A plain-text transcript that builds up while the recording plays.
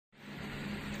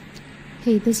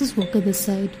Hey, this is Walker this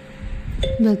side.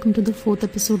 Welcome to the 4th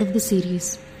episode of the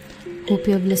series. Hope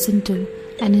you have listened to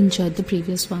and enjoyed the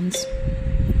previous ones.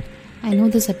 I know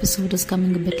this episode is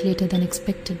coming a bit later than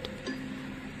expected.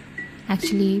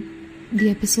 Actually, the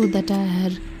episode that I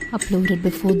had uploaded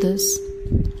before this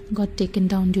got taken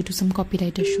down due to some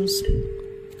copyright issues.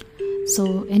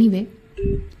 So anyway,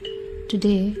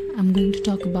 today I'm going to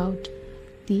talk about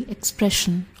the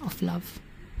expression of love.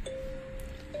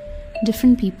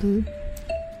 Different people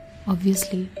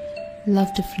obviously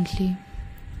love differently,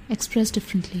 express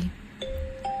differently.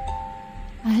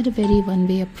 I had a very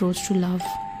one-way approach to love,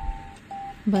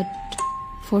 but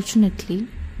fortunately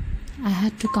I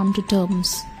had to come to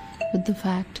terms with the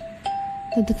fact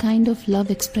that the kind of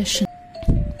love expression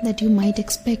that you might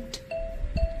expect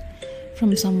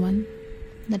from someone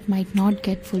that might not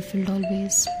get fulfilled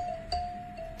always.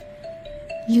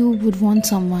 You would want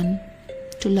someone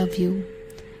to love you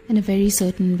in a very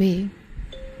certain way,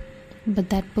 but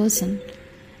that person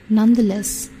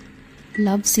nonetheless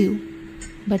loves you,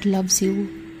 but loves you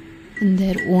in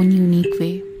their own unique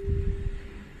way.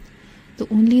 The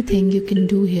only thing you can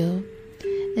do here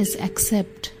is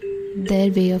accept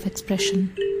their way of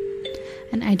expression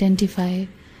and identify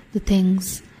the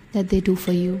things that they do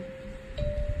for you.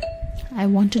 I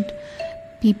wanted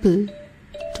people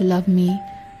to love me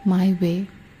my way,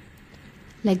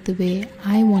 like the way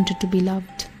I wanted to be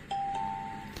loved.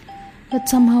 But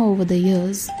somehow over the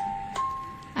years,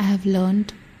 I have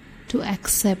learned to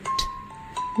accept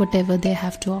whatever they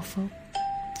have to offer,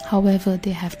 however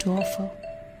they have to offer.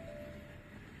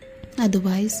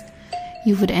 Otherwise,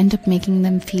 you would end up making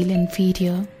them feel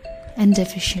inferior and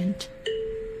deficient.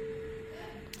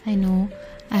 I know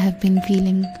I have been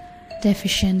feeling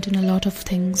deficient in a lot of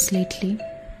things lately,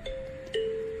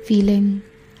 feeling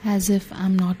as if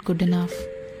I'm not good enough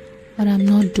or I'm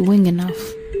not doing enough.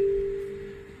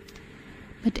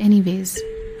 But anyways,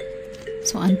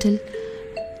 so until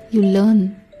you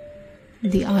learn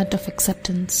the art of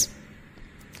acceptance,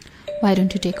 why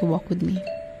don't you take a walk with me?